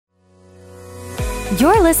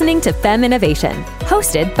You're listening to Fem Innovation,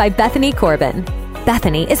 hosted by Bethany Corbin.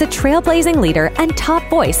 Bethany is a trailblazing leader and top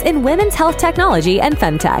voice in women's health technology and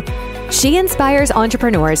Femtech. She inspires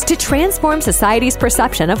entrepreneurs to transform society's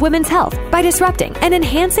perception of women's health by disrupting and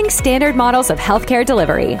enhancing standard models of healthcare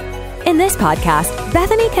delivery. In this podcast,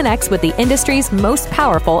 Bethany connects with the industry's most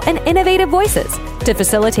powerful and innovative voices to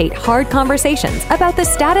facilitate hard conversations about the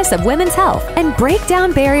status of women's health and break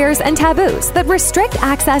down barriers and taboos that restrict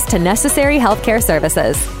access to necessary healthcare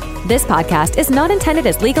services. This podcast is not intended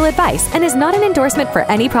as legal advice and is not an endorsement for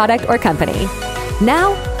any product or company.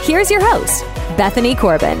 Now, here's your host, Bethany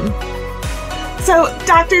Corbin. So,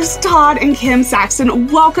 Drs. Todd and Kim Saxton,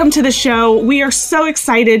 welcome to the show. We are so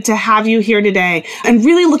excited to have you here today and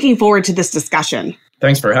really looking forward to this discussion.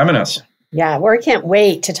 Thanks for having us. Yeah, we can't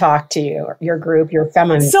wait to talk to you, your group, your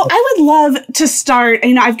feminine. So I would love to start,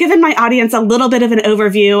 I've given my audience a little bit of an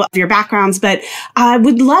overview of your backgrounds, but I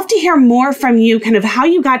would love to hear more from you, kind of how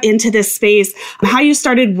you got into this space, how you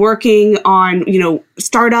started working on,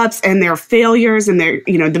 startups and their failures and their,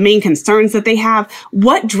 the main concerns that they have.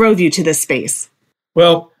 What drove you to this space?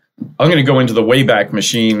 Well, I'm going to go into the Wayback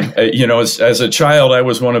Machine. As a child, I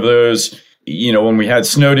was one of those, when we had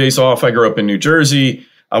snow days off, I grew up in New Jersey.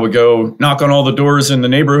 I would go knock on all the doors in the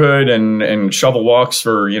neighborhood and shovel walks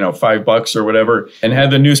for, $5 or whatever, and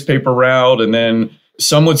had the newspaper route. And then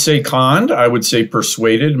some would say conned, I would say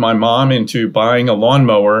persuaded my mom into buying a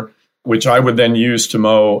lawnmower, which I would then use to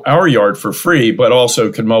mow our yard for free, but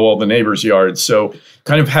also could mow all the neighbors' yards. So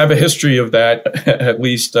kind of have a history of that, at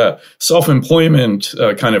least self-employment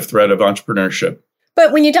kind of thread of entrepreneurship.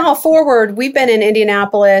 But when you dial forward, we've been in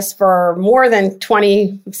Indianapolis for more than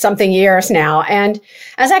 20 something years now. And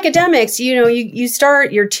as academics, you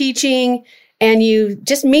start your teaching and you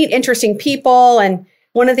just meet interesting people. And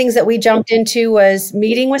one of the things that we jumped into was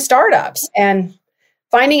meeting with startups and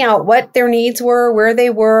finding out what their needs were, where they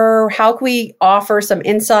were, how can we offer some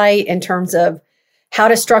insight in terms of how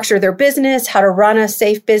to structure their business, how to run a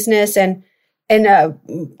safe business. And in a,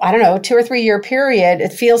 2 or 3 year period,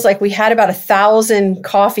 it feels like we had about 1,000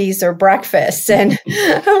 coffees or breakfasts. And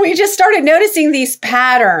we just started noticing these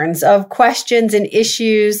patterns of questions and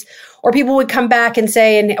issues, or people would come back and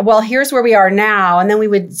say, well, here's where we are now. And then we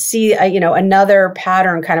would see, another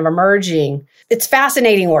pattern kind of emerging. It's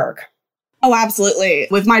fascinating work. Oh, absolutely.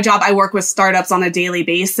 With my job, I work with startups on a daily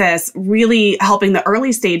basis, really helping the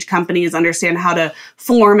early stage companies understand how to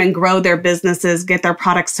form and grow their businesses, get their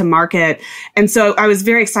products to market. And so I was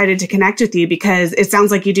very excited to connect with you because it sounds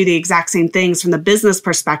like you do the exact same things from the business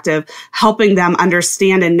perspective, helping them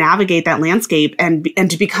understand and navigate that landscape and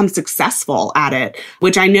to become successful at it,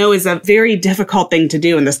 which I know is a very difficult thing to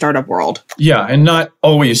do in the startup world. Yeah, and not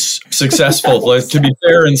always successful. To be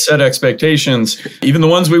fair and set expectations, even the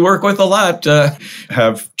ones we work with a lot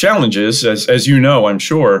have challenges, as you know, I'm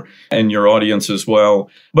sure, and your audience as well.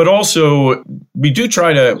 But also, we do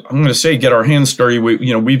try to, I'm going to say, get our hands dirty.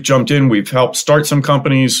 We've jumped in, we've helped start some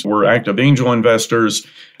companies, we're active angel investors.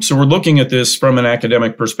 So we're looking at this from an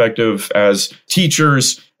academic perspective as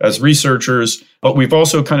teachers, as researchers, but we've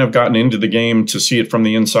also kind of gotten into the game to see it from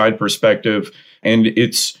the inside perspective. And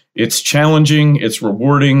it's challenging, it's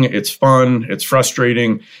rewarding, it's fun, it's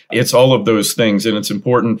frustrating, it's all of those things. And it's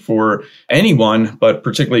important for anyone, but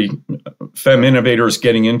particularly femme innovators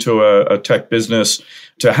getting into a tech business,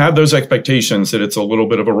 to have those expectations that it's a little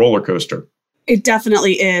bit of a roller coaster. It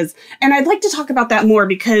definitely is. And I'd like to talk about that more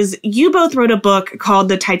because you both wrote a book called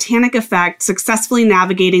The Titanic Effect, Successfully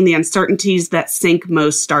Navigating the Uncertainties That Sink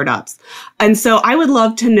Most Startups. And so I would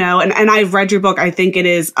love to know, and I've read your book, I think it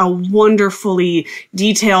is a wonderfully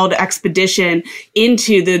detailed expedition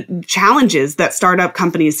into the challenges that startup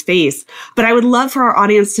companies face. But I would love for our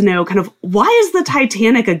audience to know kind of why is the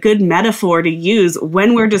Titanic a good metaphor to use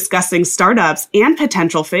when we're discussing startups and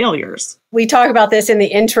potential failures? We talk about this in the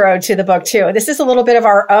intro to the book too. This is a little bit of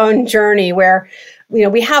our own journey where,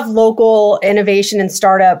 we have local innovation and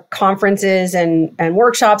startup conferences and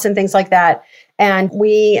workshops and things like that. And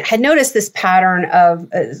we had noticed this pattern of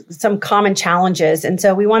some common challenges. And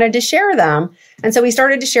so we wanted to share them. And so we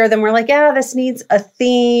started to share them. We're like, yeah, this needs a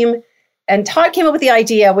theme. And Todd came up with the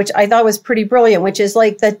idea, which I thought was pretty brilliant, which is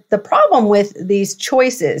like the problem with these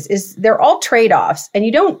choices is they're all trade-offs and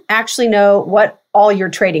you don't actually know what all you're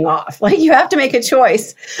trading off. Like you have to make a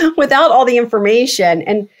choice without all the information.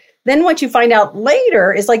 And then what you find out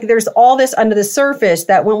later is like there's all this under the surface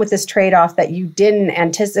that went with this trade-off that you didn't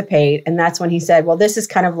anticipate. And that's when he said, well, this is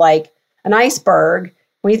kind of like an iceberg.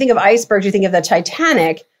 When you think of icebergs, you think of the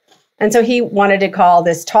Titanic. And so he wanted to call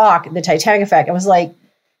this talk the Titanic Effect. It was like,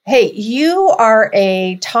 hey, you are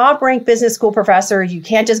a top-ranked business school professor. You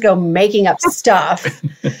can't just go making up stuff.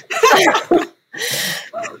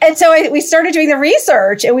 And so we started doing the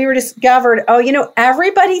research and we were discovered,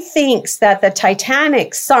 everybody thinks that the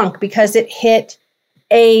Titanic sunk because it hit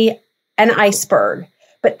an iceberg.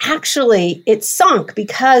 But actually, it sunk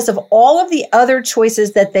because of all of the other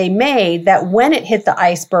choices that they made that when it hit the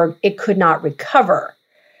iceberg, it could not recover.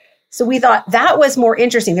 So we thought that was more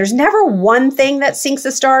interesting. There's never one thing that sinks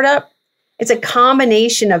a startup. It's a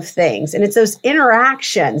combination of things. And it's those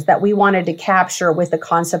interactions that we wanted to capture with the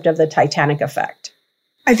concept of the Titanic effect.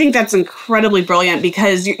 I think that's incredibly brilliant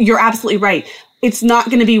because you're absolutely right. It's not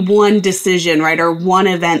going to be one decision, right, or one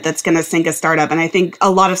event that's going to sink a startup. And I think a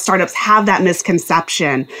lot of startups have that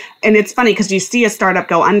misconception. And it's funny because you see a startup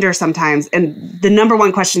go under sometimes, and the number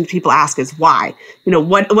one question people ask is why?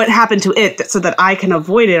 What happened to it so that I can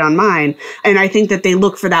avoid it on mine? And I think that they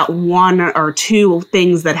look for that one or two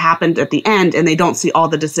things that happened at the end, and they don't see all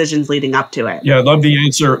the decisions leading up to it. Yeah, I love the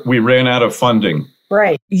answer. We ran out of funding.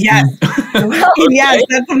 Right. Yes. Yes,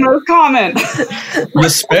 that's the most common. You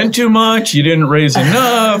spent too much. You didn't raise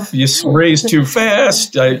enough. You raised too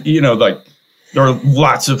fast. There are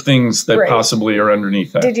lots of things that possibly are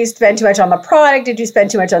underneath that. Did you spend too much on the product? Did you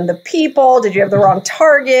spend too much on the people? Did you have the wrong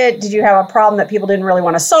target? Did you have a problem that people didn't really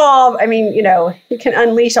want to solve? I mean, you can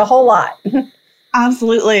unleash a whole lot.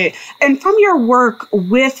 Absolutely. And from your work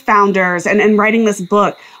with founders and writing this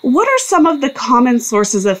book, what are some of the common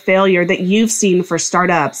sources of failure that you've seen for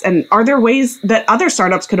startups? And are there ways that other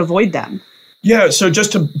startups could avoid them? Yeah, so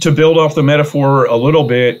just to build off the metaphor a little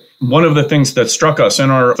bit, one of the things that struck us,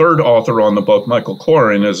 and our third author on the book, Michael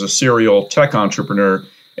Cloran, is a serial tech entrepreneur.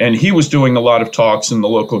 And he was doing a lot of talks in the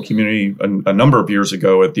local community a number of years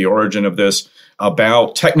ago at the origin of this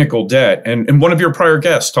about technical debt. And one of your prior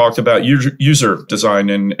guests talked about user design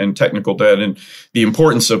and technical debt and the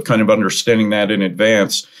importance of kind of understanding that in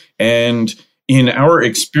advance. And in our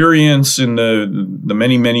experience in the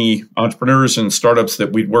many, many entrepreneurs and startups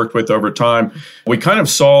that we'd worked with over time, we kind of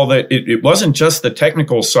saw that it wasn't just the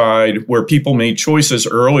technical side where people made choices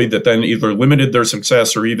early that then either limited their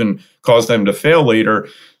success or even caused them to fail later.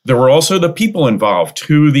 There were also the people involved,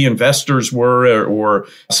 who the investors were, or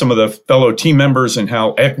some of the fellow team members and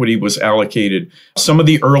how equity was allocated. Some of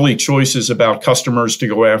the early choices about customers to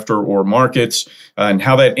go after or markets and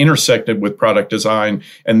how that intersected with product design.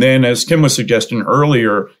 And then, as Kim was suggesting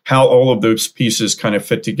earlier, how all of those pieces kind of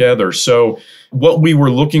fit together. So what we were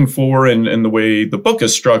looking for and the way the book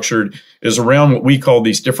is structured is around what we call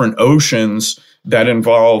these different oceans that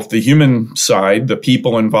involve the human side, the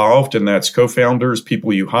people involved, and that's co-founders,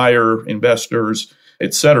 people you hire, investors,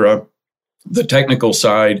 et cetera. The technical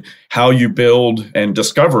side, how you build and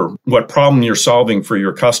discover what problem you're solving for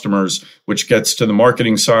your customers, which gets to the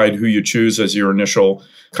marketing side, who you choose as your initial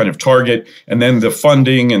kind of target, and then the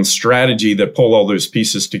funding and strategy that pull all those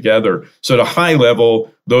pieces together. So at a high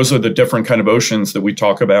level, those are the different kind of oceans that we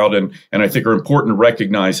talk about and I think are important to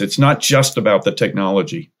recognize. It's not just about the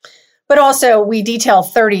technology. But also, we detail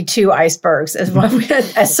 32 icebergs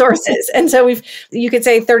as sources. And so you could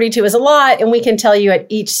say 32 is a lot, and we can tell you at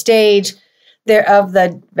each stage of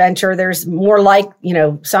the venture, there's more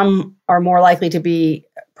some are more likely to be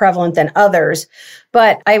prevalent than others.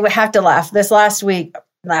 But I would have to laugh. This last week,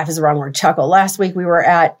 laugh is the wrong word, chuckle. Last week, we were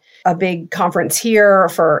at a big conference here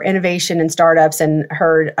for innovation and startups and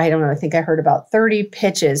I think I heard about 30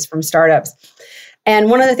 pitches from startups.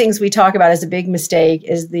 And one of the things we talk about as a big mistake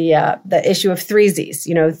is the issue of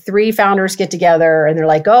threesies. 3 founders get together and they're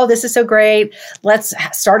like, oh, this is so great. Let's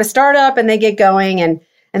start a startup. And they get going.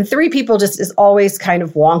 And 3 people just is always kind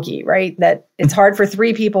of wonky, right? That it's hard for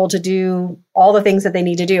 3 people to do all the things that they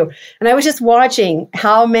need to do. And I was just watching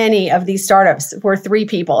how many of these startups were 3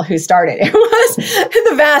 people who started. It was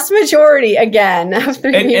the vast majority, again, of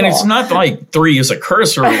 3 people. And it's not like 3 is a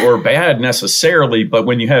curse or bad necessarily, but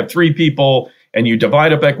when you have 3 people and you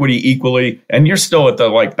divide up equity equally, and you're still at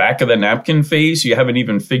the back of the napkin phase, you haven't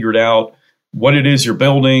even figured out what it is you're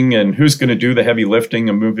building and who's going to do the heavy lifting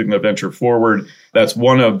and moving the venture forward. That's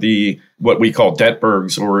one of the what we call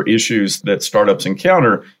debtbergs or issues that startups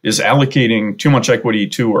encounter is allocating too much equity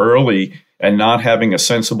too early and not having a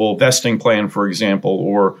sensible vesting plan, for example,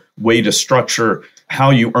 or way to structure how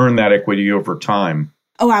you earn that equity over time.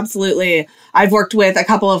 Oh, absolutely. I've worked with a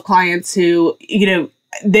couple of clients who,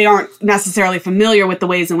 they aren't necessarily familiar with the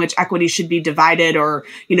ways in which equity should be divided or,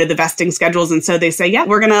 the vesting schedules. And so they say, yeah,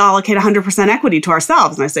 we're going to allocate 100% equity to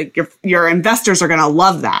ourselves. And I say, your investors are going to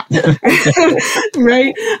love that.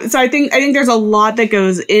 Right. So I think there's a lot that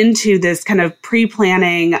goes into this kind of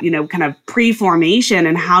pre-planning, kind of pre-formation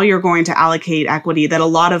and how you're going to allocate equity that a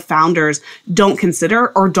lot of founders don't consider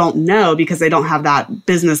or don't know because they don't have that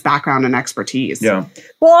business background and expertise. Yeah.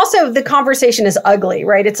 Well, also the conversation is ugly,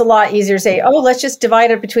 right? It's a lot easier to say, oh, let's just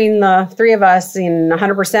divide it between the three of us in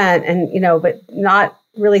 100%. And, but not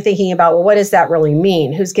really thinking about, well, what does that really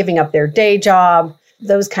mean? Who's giving up their day job?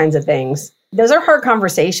 Those kinds of things. Those are hard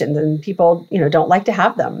conversations and people, don't like to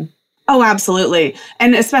have them. Oh, absolutely.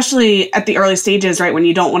 And especially at the early stages, right, when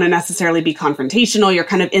you don't want to necessarily be confrontational, you're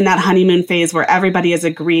kind of in that honeymoon phase where everybody is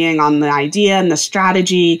agreeing on the idea and the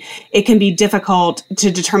strategy. It can be difficult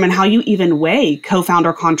to determine how you even weigh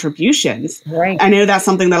co-founder contributions. Right. I know that's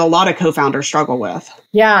something that a lot of co-founders struggle with.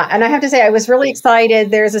 Yeah. And I have to say, I was really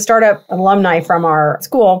excited. There's a startup alumni from our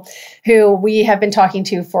school who we have been talking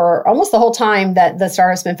to for almost the whole time that the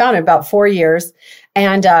startup's been founded, about 4 years.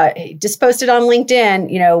 And just posted on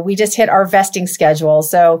LinkedIn, we just hit our vesting schedule.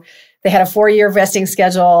 So they had a 4-year vesting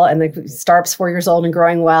schedule and the startup's 4 years old and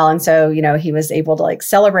growing well. And so, he was able to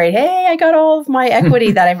celebrate, hey, I got all of my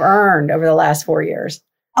equity that I've earned over the last 4 years.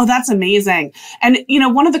 Oh, that's amazing. And,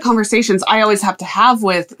 one of the conversations I always have to have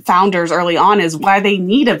with founders early on is why they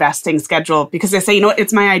need a vesting schedule, because they say,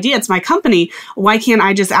 it's my idea, it's my company. Why can't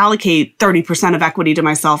I just allocate 30% of equity to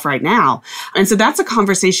myself right now? And so that's a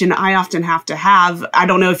conversation I often have to have. I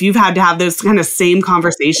don't know if you've had to have those kind of same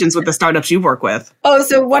conversations with the startups you work with. Oh,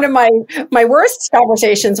 so one of my worst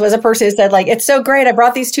conversations was a person who said, it's so great. I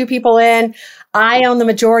brought these 2 people in. I own the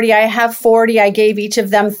majority. I have 40. I gave each of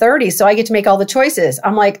them 30. So I get to make all the choices.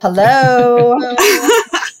 I'm like, hello.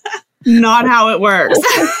 Not how it works.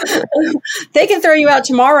 They can throw you out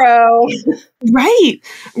tomorrow.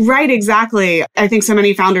 Right, exactly. I think so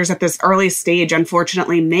many founders at this early stage,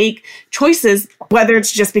 unfortunately, make choices, whether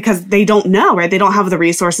it's just because they don't know, right? They don't have the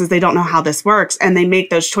resources. They don't know how this works. And they make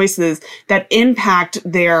those choices that impact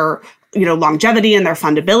their longevity and their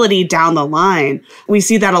fundability down the line. We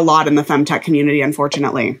see that a lot in the Femtech community,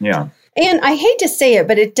 unfortunately. Yeah. And I hate to say it,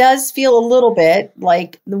 but it does feel a little bit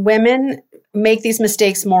like the women make these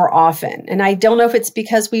mistakes more often. And I don't know if it's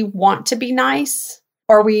because we want to be nice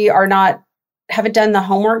or we haven't done the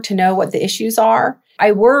homework to know what the issues are.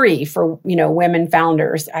 I worry for, women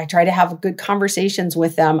founders. I try to have good conversations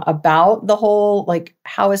with them about the whole,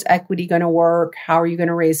 how is equity going to work? How are you going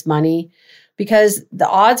to raise money? Because the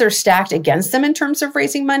odds are stacked against them in terms of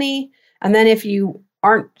raising money. And then if you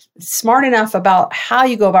aren't smart enough about how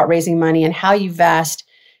you go about raising money and how you vest,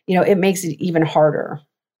 it makes it even harder.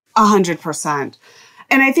 100%.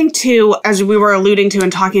 And I think too, as we were alluding to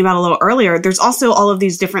and talking about a little earlier, there's also all of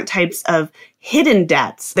these different types of hidden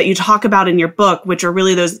debts that you talk about in your book, which are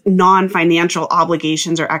really those non-financial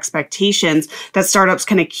obligations or expectations that startups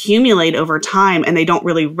can accumulate over time and they don't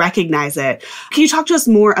really recognize it. Can you talk to us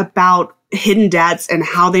more about hidden debts and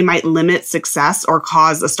how they might limit success or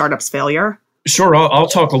cause a startup's failure? Sure. I'll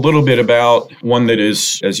talk a little bit about one that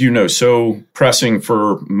is, as you know, so pressing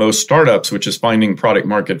for most startups, which is finding product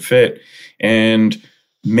market fit. And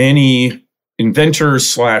many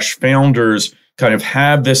inventors / founders kind of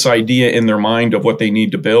have this idea in their mind of what they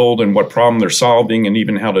need to build and what problem they're solving and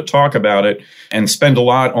even how to talk about it, and spend a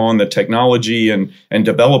lot on the technology and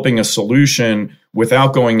developing a solution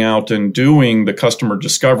without going out and doing the customer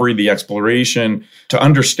discovery, the exploration to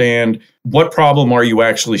understand what problem are you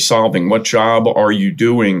actually solving? What job are you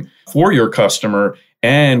doing for your customer?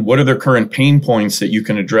 And what are the current pain points that you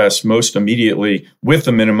can address most immediately with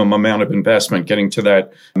the minimum amount of investment, getting to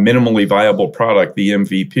that minimally viable product, the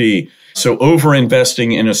MVP? So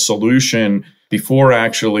over-investing in a solution before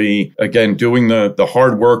actually, again, doing the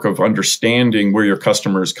hard work of understanding where your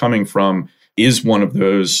customer is coming from is one of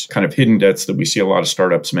those kind of hidden debts that we see a lot of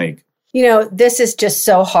startups make. This is just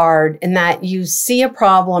so hard in that you see a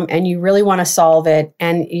problem and you really want to solve it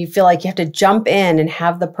and you feel like you have to jump in and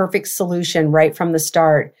have the perfect solution right from the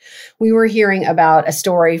start. We were hearing about a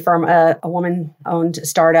story from a woman-owned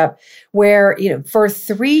startup where, for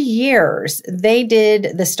 3 years, they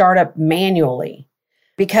did the startup manually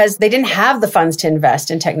because they didn't have the funds to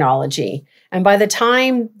invest in technology. And by the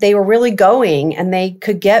time they were really going and they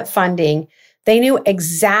could get funding, they knew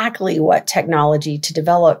exactly what technology to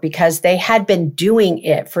develop because they had been doing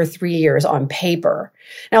it for 3 years on paper.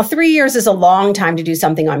 Now, 3 years is a long time to do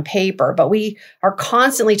something on paper, but we are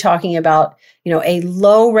constantly talking about, a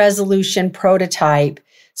low resolution prototype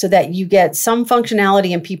so that you get some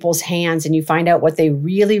functionality in people's hands and you find out what they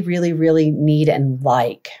really, really, really need and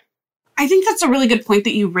like. I think that's a really good point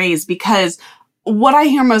that you raised, because what I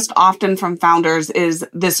hear most often from founders is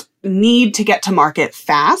this need to get to market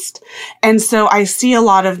fast. And so I see a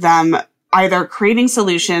lot of them either creating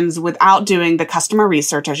solutions without doing the customer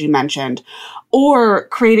research, as you mentioned, or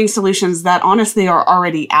creating solutions that honestly are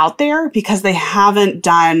already out there because they haven't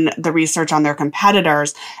done the research on their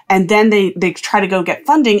competitors. And then they try to go get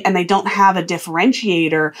funding and they don't have a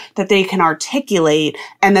differentiator that they can articulate.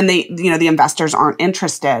 And then the investors aren't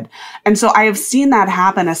interested. And so I have seen that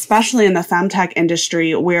happen, especially in the Femtech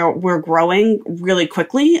industry where we're growing really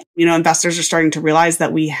quickly. Investors are starting to realize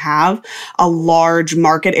that we have a large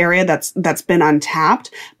market area that's been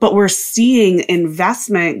untapped, but we're seeing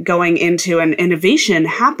investment going into an innovation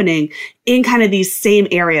happening in kind of these same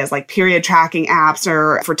areas like period tracking apps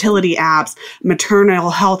or fertility apps,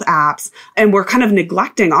 maternal health apps. And we're kind of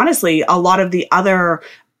neglecting, honestly, a lot of the other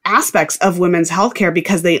aspects of women's healthcare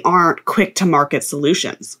because they aren't quick to market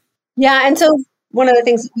solutions. Yeah. And so one of the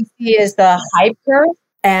things that we see is the hype curve.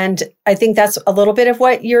 And I think that's a little bit of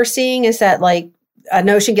what you're seeing is that like a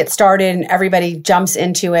notion gets started and everybody jumps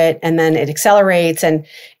into it and then it accelerates and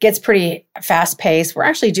gets pretty fast paced. We're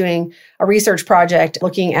actually doing a research project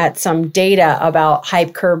looking at some data about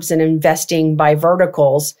hype curves and investing by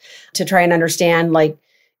verticals to try and understand like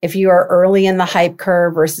if you are early in the hype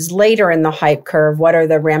curve versus later in the hype curve, what are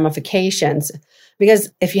the ramifications?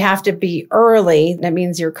 Because if you have to be early, that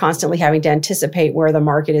means you're constantly having to anticipate where the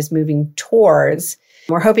market is moving towards.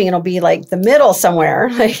 We're hoping it'll be like the middle somewhere,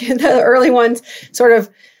 like the early ones sort of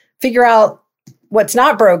figure out what's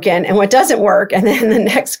not broken and what doesn't work. And then the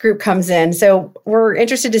next group comes in. So we're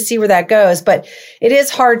interested to see where that goes. But it is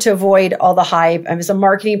hard to avoid all the hype. As a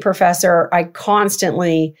marketing professor, I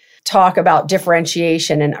constantly talk about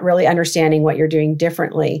differentiation and really understanding what you're doing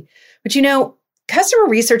differently. But customer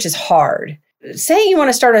research is hard. Saying you want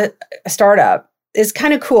to start a startup is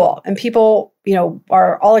kind of cool. And people,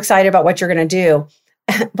 are all excited about what you're going to do.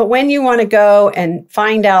 But when you want to go and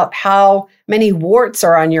find out how many warts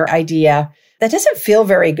are on your idea, that doesn't feel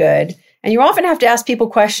very good. And you often have to ask people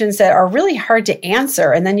questions that are really hard to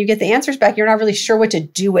answer. And then you get the answers back. You're not really sure what to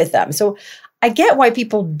do with them. So I get why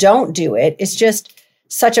people don't do it. It's just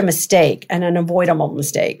such a mistake and an avoidable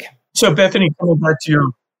mistake. So Bethany, coming back to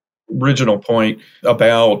your original point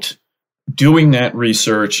about doing that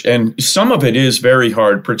research, and some of it is very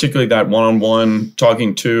hard, particularly that one-on-one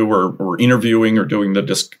talking to or interviewing or doing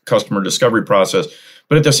the customer discovery process.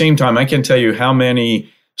 But at the same time, I can tell you how many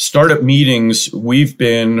startup meetings we've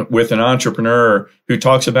been with an entrepreneur who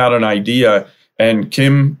talks about an idea and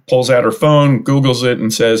Kim pulls out her phone, Googles it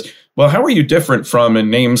and says, well, how are you different from, and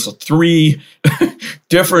names 3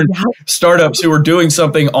 different startups who are doing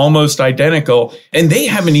something almost identical. And they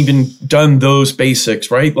haven't even done those basics,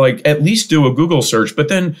 right? Like at least do a Google search. But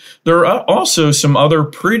then there are also some other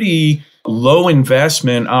pretty low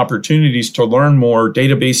investment opportunities to learn more,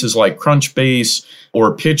 databases like Crunchbase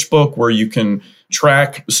or PitchBook, where you can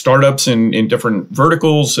track startups in different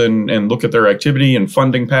verticals and look at their activity and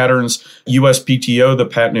funding patterns. USPTO, the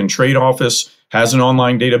Patent and Trade Office, has an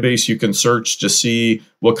online database you can search to see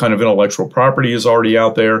what kind of intellectual property is already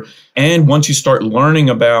out there. And once you start learning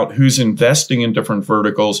about who's investing in different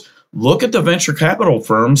verticals, look at the venture capital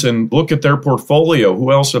firms and look at their portfolio.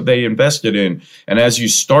 Who else have they invested in? And as you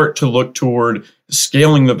start to look toward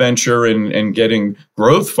scaling the venture and getting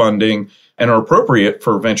growth funding and are appropriate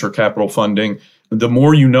for venture capital funding, the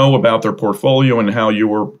more you know about their portfolio and how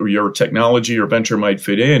your technology or venture might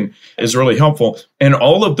fit in is really helpful. And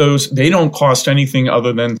all of those, they don't cost anything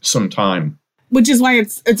other than some time. Which is why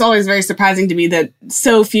it's always very surprising to me that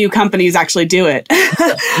so few companies actually do it.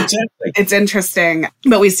 Exactly. It's interesting,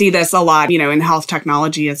 but we see this a lot, in health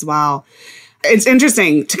technology as well. It's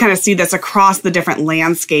interesting to kind of see this across the different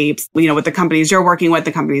landscapes, with the companies you're working with,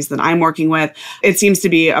 the companies that I'm working with. It seems to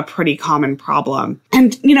be a pretty common problem.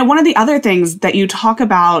 And, one of the other things that you talk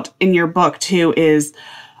about in your book too is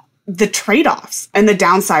the trade-offs and the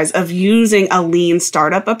downsides of using a lean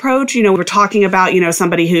startup approach. We're talking about,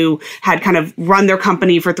 somebody who had kind of run their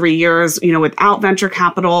company for 3 years, without venture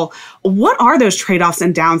capital. What are those trade-offs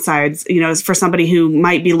and downsides, for somebody who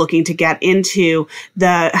might be looking to get into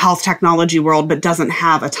the health technology world, but doesn't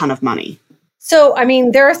have a ton of money? So,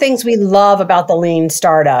 there are things we love about the lean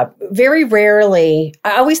startup. Very rarely,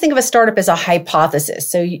 I always think of a startup as a hypothesis.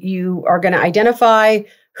 So you are going to identify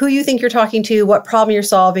who you think you're talking to, what problem you're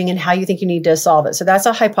solving, and how you think you need to solve it. So that's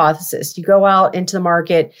a hypothesis. You go out into the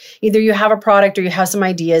market, either you have a product or you have some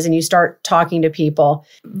ideas and you start talking to people.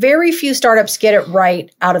 Very few startups get it right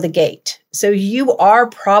out of the gate. So you are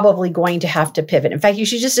probably going to have to pivot. In fact, you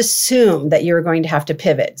should just assume that you're going to have to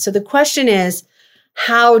pivot. So the question is,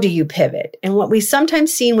 how do you pivot? And what we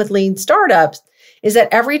sometimes see with lean startups is that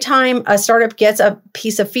every time a startup gets a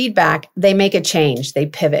piece of feedback, they make a change, they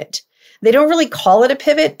pivot. They don't really call it a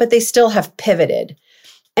pivot, but they still have pivoted.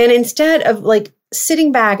 And instead of like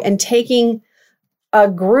sitting back and taking a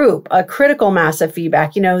critical mass of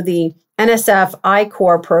feedback, the NSF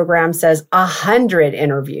I-Core program says 100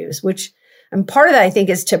 interviews, which, and part of that I think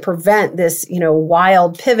is to prevent this,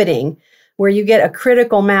 wild pivoting where you get a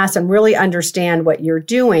critical mass and really understand what you're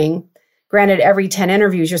doing. Granted, every 10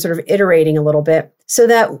 interviews, you're sort of iterating a little bit so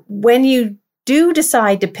that when you do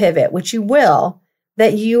decide to pivot, which you will,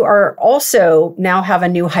 that you are also now have a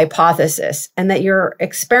new hypothesis and that you're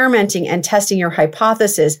experimenting and testing your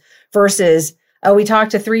hypothesis versus, oh, we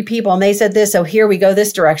talked to 3 people and they said this. So here we go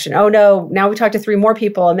this direction. Oh no, now we talked to 3 more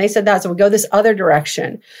people and they said that. So we go this other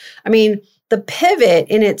direction. I mean, the pivot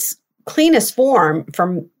in its cleanest form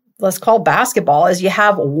from, let's call basketball, is you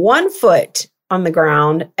have one foot on the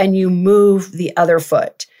ground and you move the other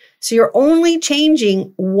foot. So you're only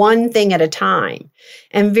changing one thing at a time.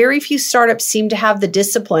 And very few startups seem to have the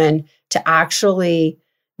discipline to actually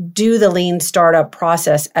do the lean startup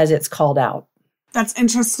process as it's called out. That's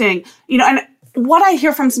interesting. And what I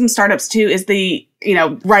hear from some startups too is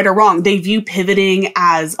right or wrong, they view pivoting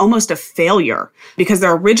as almost a failure because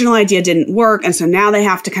their original idea didn't work. And so now they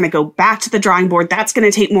have to kind of go back to the drawing board. That's going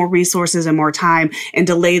to take more resources and more time and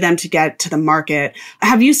delay them to get to the market.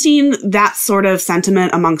 Have you seen that sort of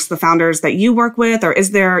sentiment amongst the founders that you work with? Or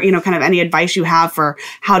is there, kind of any advice you have for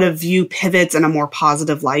how to view pivots in a more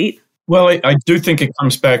positive light? Well, I do think it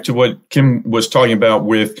comes back to what Kim was talking about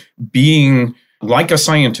with being like a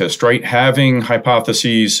scientist, right? Having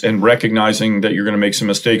hypotheses and recognizing that you're going to make some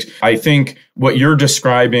mistakes. I think what you're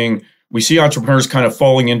describing, we see entrepreneurs kind of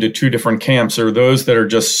falling into 2 different camps. There are those that are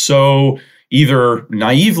just so either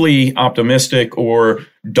naively optimistic or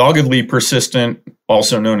doggedly persistent,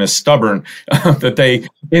 also known as stubborn, that they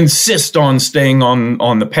insist on staying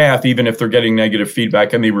on the path, even if they're getting negative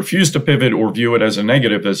feedback, and they refuse to pivot or view it as a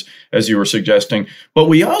negative, as you were suggesting. But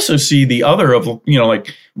we also see the other of,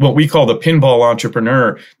 like what we call the pinball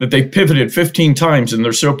entrepreneur, that they pivoted 15 times and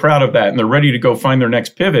they're so proud of that and they're ready to go find their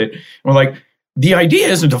next pivot. And we're like, the idea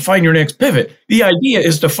isn't to find your next pivot. The idea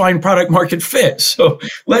is to find product market fit. So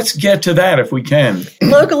let's get to that if we can.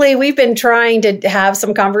 Locally, we've been trying to have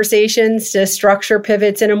some conversations to structure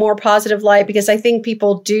pivots in a more positive light because I think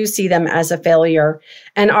people do see them as a failure.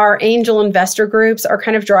 And our angel investor groups are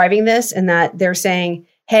kind of driving this in that they're saying,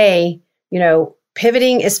 hey,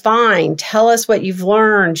 pivoting is fine. Tell us what you've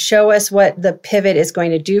learned. Show us what the pivot is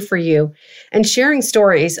going to do for you. And sharing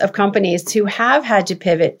stories of companies who have had to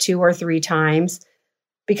pivot 2 or 3 times,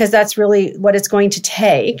 because that's really what it's going to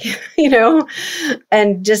take,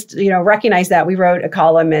 and just, recognize that. We wrote a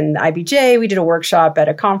column in IBJ. We did a workshop at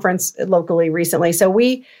a conference locally recently. So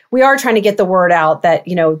we are trying to get the word out that,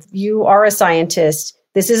 you are a scientist.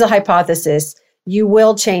 This is a hypothesis. You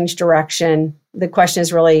will change direction. The question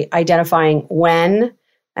is really identifying when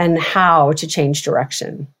and how to change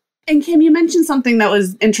direction. And Kim, you mentioned something that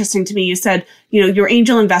was interesting to me. You said, your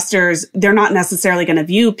angel investors, they're not necessarily going to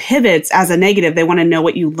view pivots as a negative. They want to know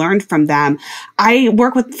what you learned from them. I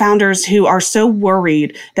work with founders who are so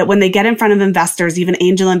worried that when they get in front of investors, even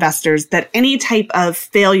angel investors, that any type of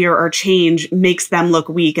failure or change makes them look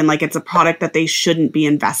weak and like it's a product that they shouldn't be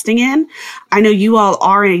investing in. I know you all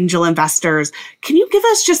are angel investors. Can you give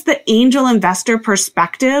us just the angel investor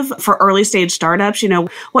perspective for early stage startups?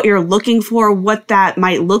 What you're looking for, what that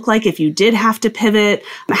might look like if you did have to pivot,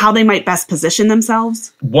 how they might best position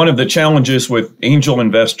themselves? One of the challenges with angel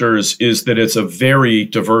investors is that it's a very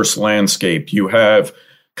diverse landscape. You have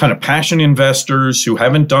kind of passion investors who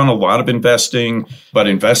haven't done a lot of investing, but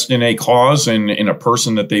invest in a cause and in a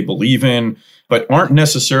person that they believe in, but aren't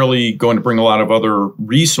necessarily going to bring a lot of other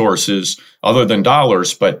resources other than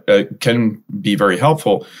dollars, but can be very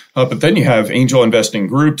helpful. But then you have angel investing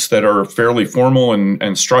groups that are fairly formal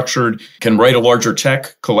and structured, can write a larger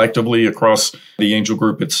check collectively across the angel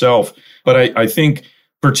group itself. But I think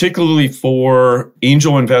particularly for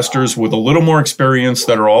angel investors with a little more experience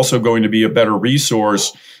that are also going to be a better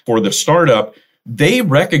resource for the startup, they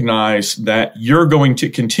recognize that you're going to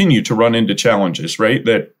continue to run into challenges, right?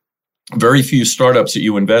 That very few startups that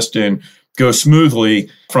you invest in go smoothly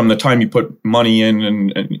from the time you put money in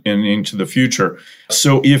and into the future.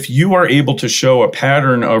 So if you are able to show a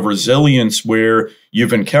pattern of resilience where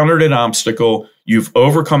you've encountered an obstacle, you've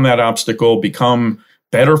overcome that obstacle, become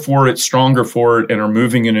better for it, stronger for it, and are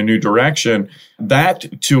moving in a new direction,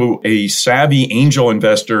 that to a savvy angel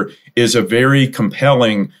investor is a very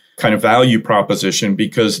compelling kind of value proposition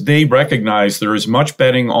because they recognize there is much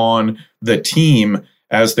betting on the team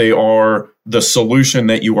as they are the solution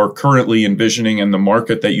that you are currently envisioning in the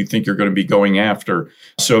market that you think you're going to be going after.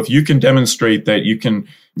 So if you can demonstrate that you can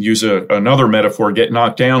use another metaphor, get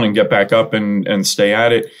knocked down and get back up and stay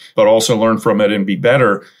at it, but also learn from it and be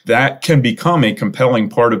better, that can become a compelling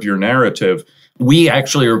part of your narrative. We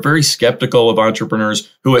actually are very skeptical of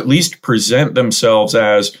entrepreneurs who at least present themselves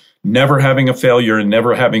as never having a failure and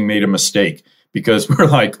never having made a mistake, because we're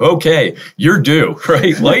like, okay, you're due,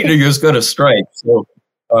 right? Lightning is going to strike. So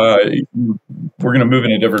we're going to move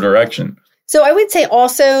in a different direction. So I would say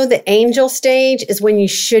also the angel stage is when you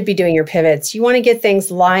should be doing your pivots. You want to get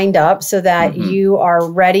things lined up so that you are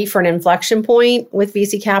ready for an inflection point with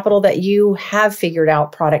VC capital, that you have figured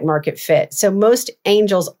out product market fit. So most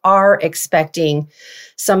angels are expecting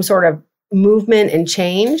some sort of movement and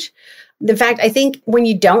change. In fact, I think when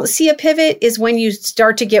you don't see a pivot is when you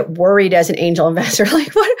start to get worried as an angel investor,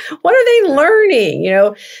 like what are they learning,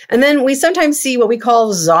 And then we sometimes see what we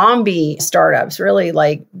call zombie startups, really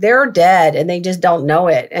like they're dead and they just don't know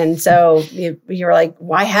it. And so you're like,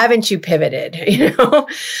 why haven't you pivoted?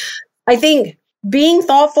 I think being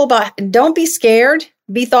thoughtful don't be scared,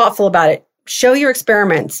 be thoughtful about it. Show your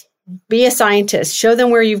experiments, be a scientist, show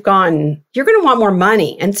them where you've gone. You're going to want more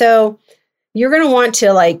money. And so you're going to want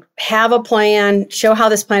to have a plan, show how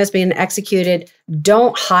this plan is being executed.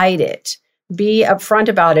 Don't hide it. Be upfront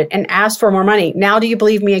about it and ask for more money. Now, do you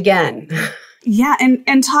believe me again? Yeah.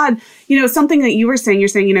 And Todd, something that you were saying,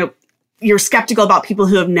 you're skeptical about people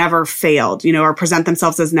who have never failed, or present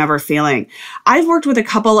themselves as never failing. I've worked with a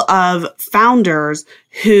couple of founders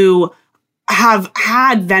who have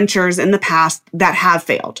had ventures in the past that have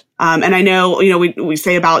failed. And I know, we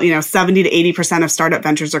say about, 70 to 80% of startup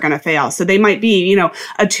ventures are going to fail. So they might be,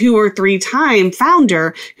 a 2 or 3 time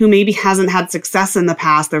founder who maybe hasn't had success in the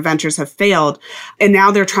past. Their ventures have failed. And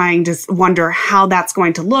now they're trying to wonder how that's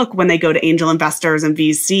going to look when they go to angel investors and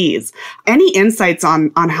VCs. Any insights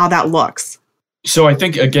on how that looks? So I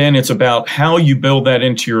think, again, it's about how you build that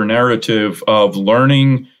into your narrative of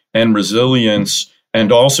learning and resilience,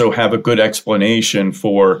 and also have a good explanation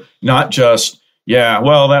for not just,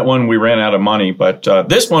 that one we ran out of money, but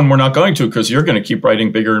this one we're not going to because you're going to keep writing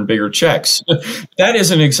bigger and bigger checks. That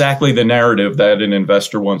isn't exactly the narrative that an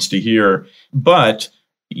investor wants to hear. But,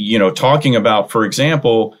 talking about, for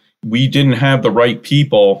example, we didn't have the right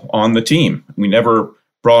people on the team. We never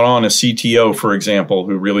brought on a CTO, for example,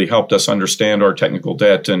 who really helped us understand our technical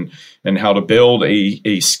debt and how to build a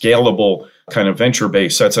scalable kind of venture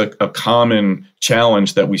base. That's a common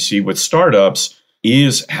challenge that we see with startups,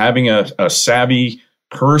 is having a savvy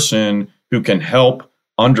person who can help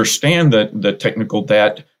understand the technical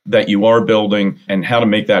debt that you are building and how to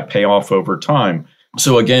make that pay off over time.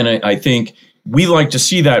 So again, I think we like to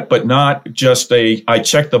see that, but not just I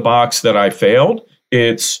checked the box that I failed.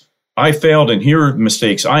 It's I failed and here are the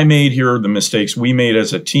mistakes I made, here are the mistakes we made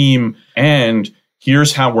as a team, and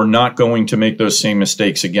here's how we're not going to make those same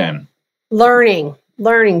mistakes again. Learning,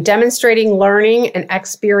 demonstrating learning and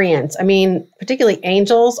experience. I mean, particularly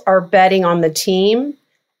angels are betting on the team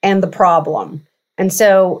and the problem. And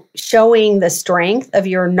so showing the strength of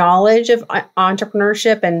your knowledge of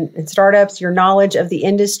entrepreneurship and startups, your knowledge of the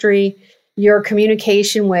industry, your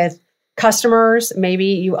communication with customers, maybe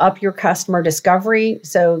you up your customer discovery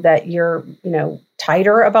so that you're,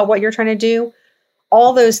 tighter about what you're trying to do.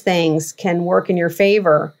 All those things can work in your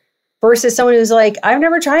favor versus someone who's like, I've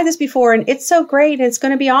never tried this before and it's so great and it's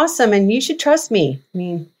going to be awesome and you should trust me. I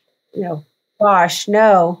mean, gosh,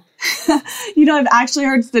 no. I've actually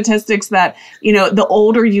heard statistics that, the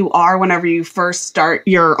older you are whenever you first start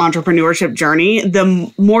your entrepreneurship journey,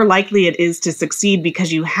 the more likely it is to succeed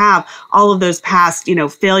because you have all of those past,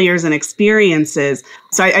 failures and experiences.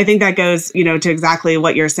 So I think that goes, to exactly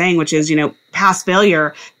what you're saying, which is, past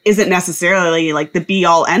failure isn't necessarily like the be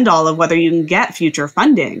all end all of whether you can get future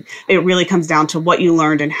funding. It really comes down to what you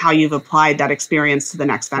learned and how you've applied that experience to the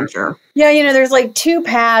next venture. Yeah, there's like 2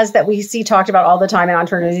 paths that we see talked about all the time in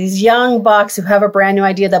entrepreneurs. These young bucks who have a brand new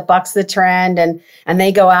idea that bucks the trend and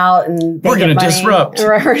they go out and we're going to disrupt.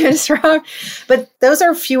 We're going to disrupt. But those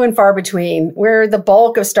are few and far between. Where the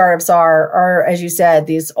bulk of startups are, as you said,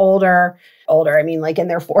 these older, I mean, like in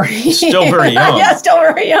their 40s. Still very young. Yeah, still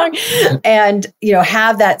very young. And,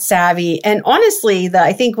 have that savvy. And honestly,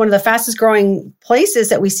 I think one of the fastest growing places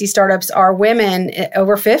that we see startups are women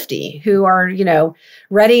over 50 who are,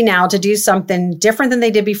 ready now to do something different than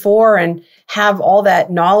they did before and have all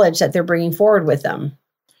that knowledge that they're bringing forward with them.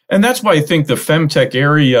 And that's why I think the Femtech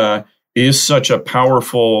area is such a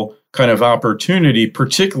powerful kind of opportunity,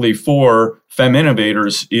 particularly for fem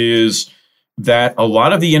innovators, is that a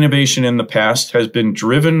lot of the innovation in the past has been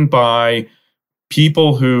driven by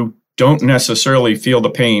people who don't necessarily feel the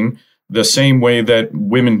pain the same way that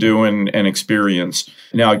women do and experience.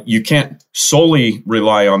 Now, you can't solely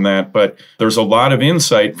rely on that, but there's a lot of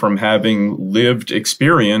insight from having lived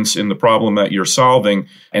experience in the problem that you're solving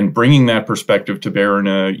and bringing that perspective to bear in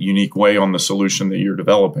a unique way on the solution that you're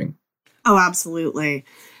developing. Oh, absolutely.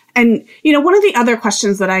 And, one of the other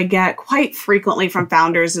questions that I get quite frequently from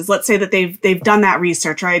founders is, let's say that they've done that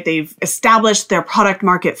research, right? They've established their product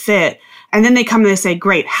market fit, and then they come and they say,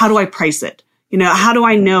 great, how do I price it? How do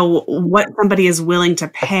I know what somebody is willing to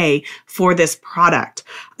pay for this product?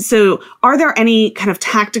 So are there any kind of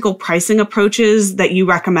tactical pricing approaches that you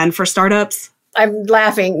recommend for startups? I'm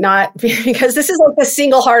laughing, not because this is like the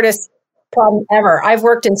single hardest problem ever. I've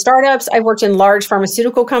worked in startups. I've worked in large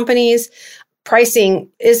pharmaceutical companies. Pricing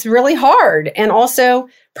is really hard. And also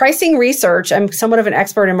pricing research, I'm somewhat of an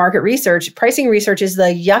expert in market research. Pricing research is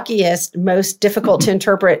the yuckiest, most difficult to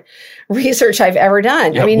interpret research I've ever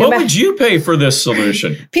done. Yeah, what would you pay for this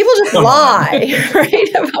solution? People just lie, right,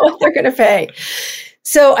 about what they're going to pay.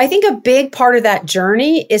 So I think a big part of that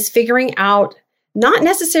journey is figuring out not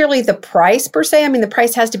necessarily the price per se. I mean, the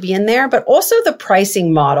price has to be in there, but also the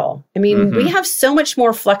pricing model. I mean, we have so much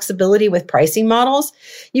more flexibility with pricing models.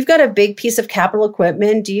 You've got a big piece of capital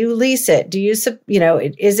equipment. Do you lease it? Do you,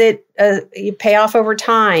 is it you pay off over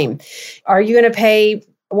time? Are you going to pay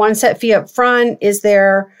one set fee up front? Is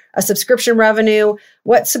there a subscription revenue?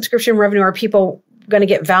 What subscription revenue are people going to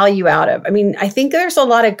get value out of? I mean, I think there's a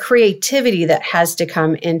lot of creativity that has to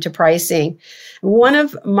come into pricing. One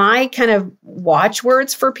of my kind of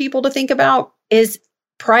watchwords for people to think about is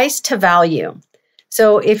price to value.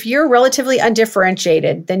 So if you're relatively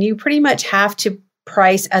undifferentiated, then you pretty much have to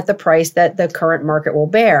price at the price that the current market will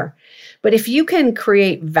bear. But if you can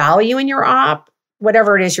create value in your op,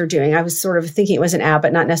 whatever it is you're doing, I was sort of thinking it was an app,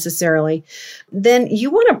 but not necessarily, then you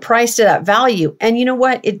want to price to that value. And you know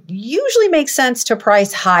what? It usually makes sense to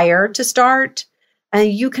price higher to start,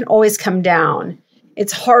 and you can always come down.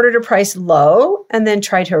 It's harder to price low and then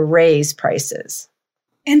try to raise prices.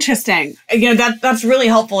 Interesting. That's really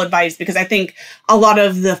helpful advice, because I think a lot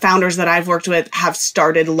of the founders that I've worked with have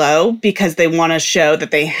started low because they want to show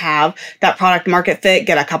that they have that product market fit,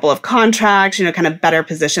 get a couple of contracts, kind of better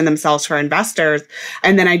position themselves for investors.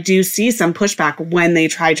 And then I do see some pushback when they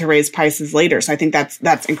try to raise prices later. So I think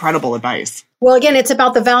that's incredible advice. Well, again, it's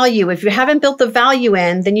about the value. If you haven't built the value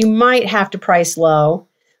in, then you might have to price low.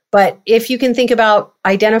 But if you can think about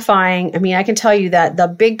identifying, I mean, I can tell you that the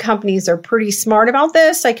big companies are pretty smart about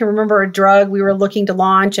this. I can remember a drug we were looking to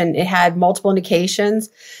launch and it had multiple indications,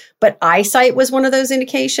 but eyesight was one of those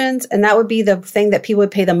indications. And that would be the thing that people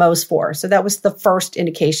would pay the most for. So that was the first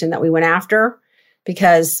indication that we went after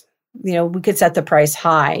because, we could set the price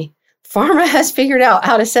high. Pharma has figured out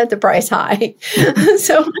how to set the price high.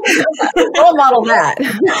 So we'll model that.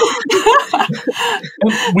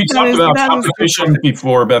 We talked about competition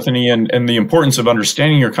before, Bethany, and the importance of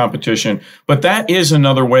understanding your competition. But that is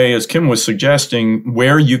another way, as Kim was suggesting,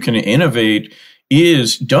 where you can innovate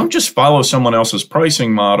is don't just follow someone else's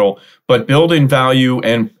pricing model, but build in value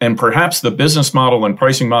and perhaps the business model and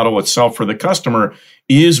pricing model itself for the customer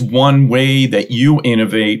is one way that you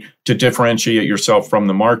innovate to differentiate yourself from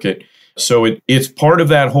the market. So it's part of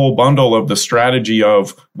that whole bundle of the strategy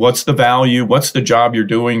of what's the value, what's the job you're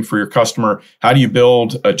doing for your customer, how do you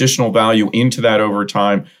build additional value into that over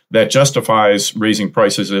time that justifies raising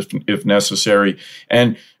prices if necessary.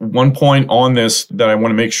 And one point on this that I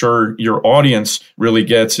want to make sure your audience really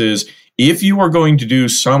gets is if you are going to do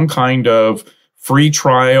some kind of free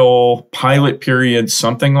trial, pilot period,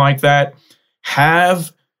 something like that,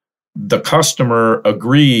 have the customer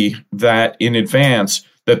agree that in advance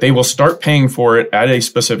that they will start paying for it at a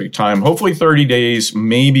specific time, hopefully 30 days,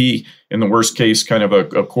 maybe in the worst case, kind of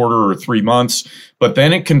a quarter or 3 months. But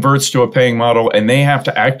then it converts to a paying model and they have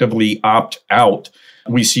to actively opt out.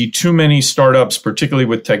 We see too many startups, particularly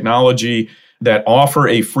with technology, that offer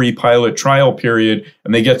a free pilot trial period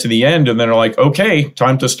and they get to the end and then are like, okay,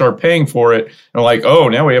 time to start paying for it. And they're like, oh,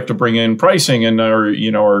 now we have to bring in pricing and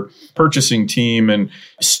our purchasing team and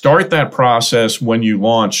start that process when you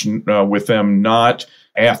launch with them, not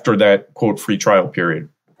after that, quote, free trial period.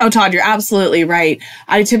 Oh, Todd, you're absolutely right.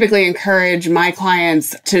 I typically encourage my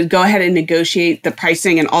clients to go ahead and negotiate the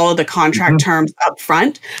pricing and all of the contract terms up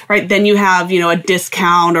front, right? Then you have, a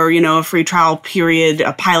discount or, a free trial period,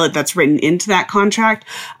 a pilot that's written into that contract.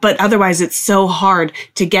 But otherwise, it's so hard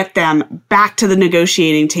to get them back to the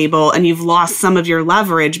negotiating table and you've lost some of your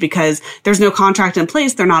leverage because there's no contract in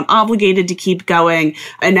place. They're not obligated to keep going.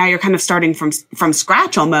 And now you're kind of starting from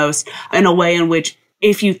scratch almost in a way in which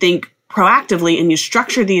if you think proactively and you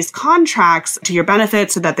structure these contracts to your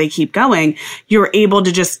benefit so that they keep going, you're able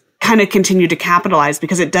to just kind of continue to capitalize,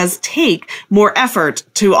 because it does take more effort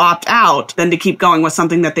to opt out than to keep going with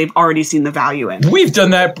something that they've already seen the value in. We've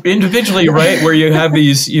done that individually, right? Where you have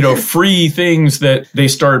these, free things that they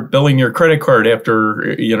start billing your credit card after,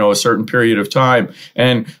 a certain period of time.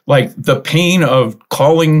 And like the pain of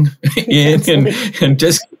calling in and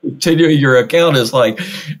discontinuing your account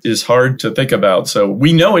is hard to think about. So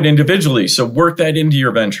we know it individually. So work that into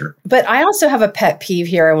your venture. But I also have a pet peeve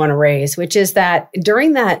here I want to raise, which is that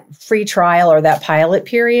during that free trial or that pilot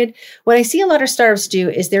period, what I see a lot of startups do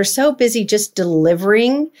is they're so busy just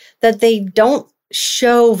delivering that they don't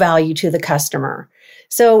show value to the customer.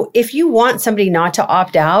 So if you want somebody not to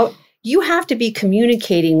opt out, you have to be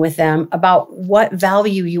communicating with them about what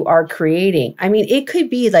value you are creating. I mean, it could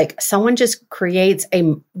be like someone just creates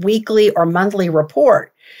a weekly or monthly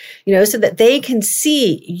report, so that they can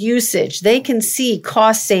see usage, they can see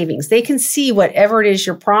cost savings, they can see whatever it is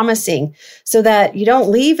you're promising, so that you don't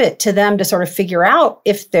leave it to them to sort of figure out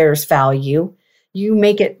if there's value. You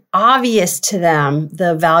make it obvious to them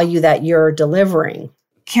the value that you're delivering.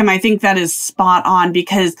 Kim, I think that is spot on,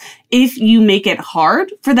 because if you make it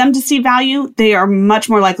hard for them to see value, they are much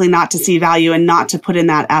more likely not to see value and not to put in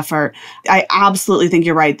that effort. I absolutely think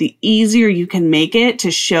you're right. The easier you can make it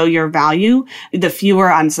to show your value, the fewer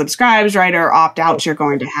unsubscribes, right, or opt-outs you're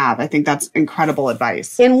going to have. I think that's incredible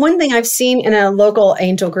advice. And one thing I've seen in a local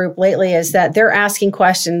angel group lately is that they're asking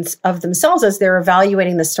questions of themselves as they're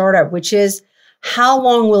evaluating the startup, which is, how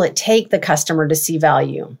long will it take the customer to see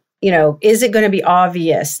value? Is it going to be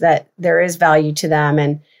obvious that there is value to them?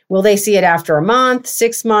 And will they see it after a month,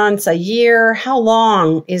 6 months, a year? How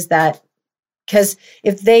long is that? Because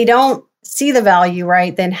if they don't see the value,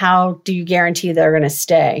 right, then how do you guarantee they're going to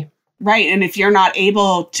stay? Right. And if you're not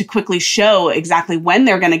able to quickly show exactly when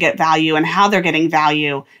they're going to get value and how they're getting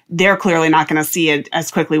value, they're clearly not going to see it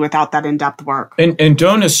as quickly without that in-depth work. And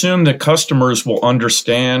don't assume that customers will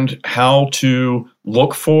understand how to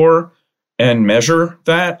look for and measure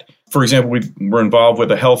that. For example, we were involved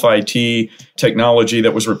with a health IT technology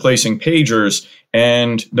that was replacing pagers,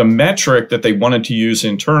 and the metric that they wanted to use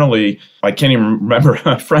internally, I can't even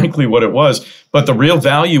remember, frankly, what it was, but the real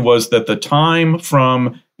value was that the time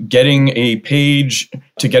from getting a page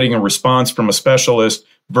to getting a response from a specialist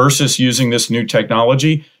versus using this new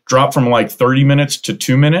technology dropped from like 30 minutes to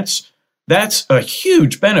 2 minutes. That's a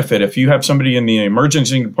huge benefit if you have somebody in the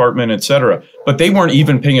emergency department, et cetera. But they weren't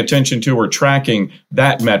even paying attention to or tracking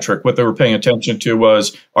that metric. What they were paying attention to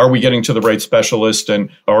was, are we getting to the right specialist and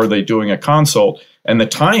are they doing a consult? And the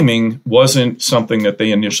timing wasn't something that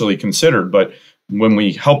they initially considered. But when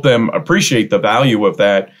we help them appreciate the value of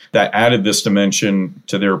that, that added this dimension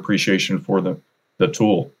to their appreciation for the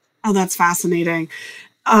tool. Oh, that's fascinating.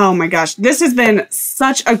 Oh my gosh, this has been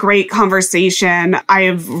such a great conversation. I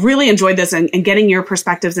have really enjoyed this and getting your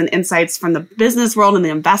perspectives and insights from the business world and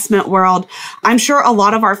the investment world. I'm sure a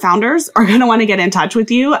lot of our founders are going to want to get in touch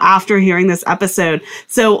with you after hearing this episode.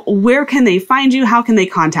 So where can they find you? How can they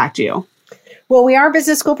contact you? Well, we are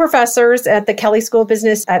business school professors at the Kelley School of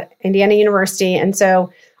Business at Indiana University. And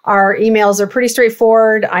so our emails are pretty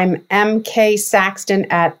straightforward. I'm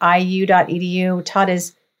mksaxton@iu.edu. Todd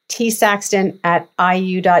is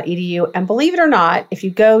tsaxton@iu.edu. And believe it or not, if you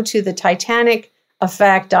go to the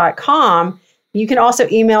titaniceffect.com, you can also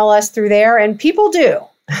email us through there, and people do.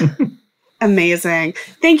 Amazing.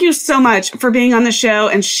 Thank you so much for being on the show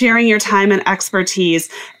and sharing your time and expertise.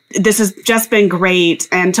 This has just been great.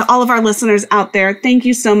 And to all of our listeners out there, thank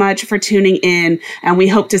you so much for tuning in, and we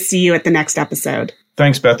hope to see you at the next episode.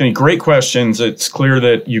 Thanks, Bethany. Great questions. It's clear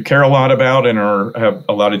that you care a lot about and have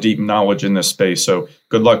a lot of deep knowledge in this space. So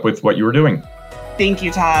good luck with what you were doing. Thank you,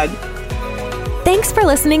 Todd. Thanks for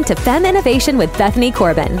listening to Fem Innovation with Bethany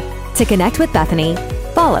Corbin. To connect with Bethany,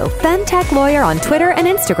 follow Femtech Lawyer on Twitter and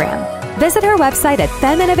Instagram. Visit her website at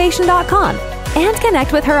feminnovation.com and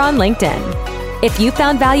connect with her on LinkedIn. If you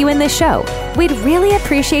found value in this show, we'd really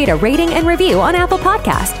appreciate a rating and review on Apple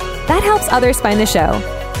Podcast. That helps others find the show.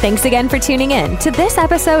 Thanks again for tuning in to this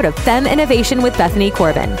episode of Fem Innovation with Bethany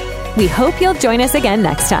Corbin. We hope you'll join us again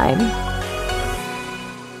next time.